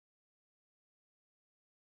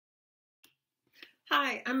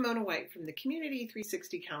Hi, I'm Mona White from the Community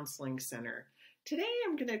 360 Counseling Center. Today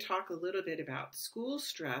I'm going to talk a little bit about school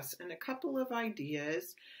stress and a couple of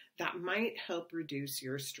ideas that might help reduce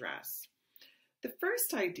your stress. The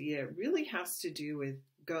first idea really has to do with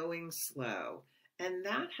going slow, and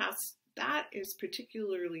that is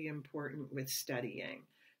particularly important with studying.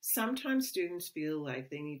 Sometimes students feel like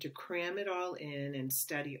they need to cram it all in and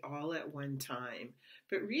study all at one time,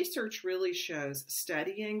 but research really shows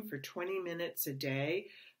studying for 20 minutes a day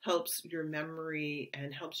helps your memory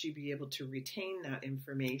and helps you be able to retain that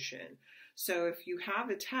information. So if you have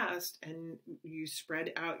a test and you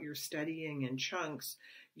spread out your studying in chunks,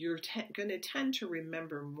 you're going to tend to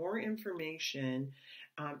remember more information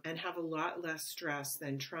and have a lot less stress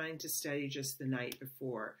than trying to study just the night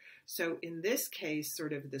before. So in this case,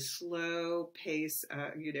 sort of the slow pace,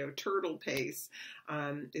 turtle pace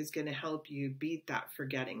is going to help you beat that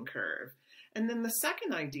forgetting curve. And then the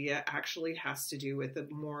second idea actually has to do with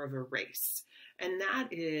more of a race. And that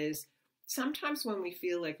is sometimes when we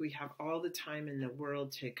feel like we have all the time in the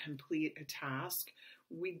world to complete a task,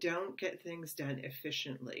 we don't get things done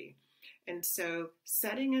efficiently. And so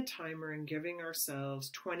setting a timer and giving ourselves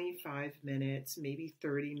 25 minutes, maybe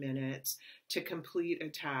 30 minutes to complete a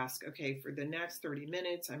task. Okay, for the next 30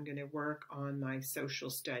 minutes, I'm going to work on my social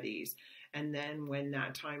studies. And then when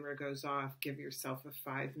that timer goes off, give yourself a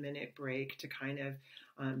 5-minute break to kind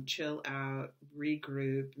of chill out,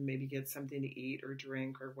 regroup, maybe get something to eat or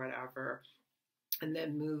drink or whatever, and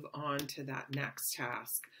then move on to that next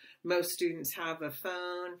task. Most students have a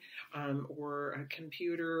phone or a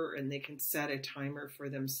computer, and they can set a timer for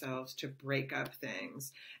themselves to break up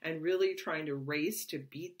things. And really trying to race to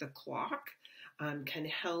beat the clock can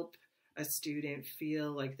help a student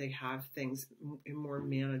feel like they have things in more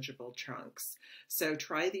manageable chunks. So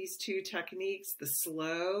try these two techniques, the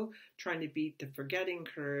slow, trying to beat the forgetting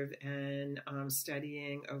curve, and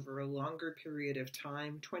studying over a longer period of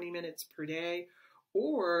time, 20 minutes per day,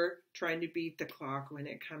 or trying to beat the clock when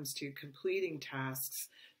it comes to completing tasks,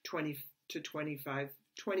 20 to 25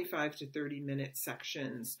 to 30-minute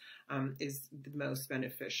sections is the most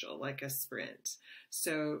beneficial, like a sprint.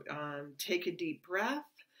 So take a deep breath,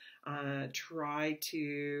 try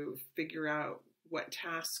to figure out what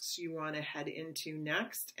tasks you want to head into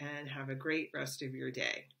next, and have a great rest of your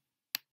day.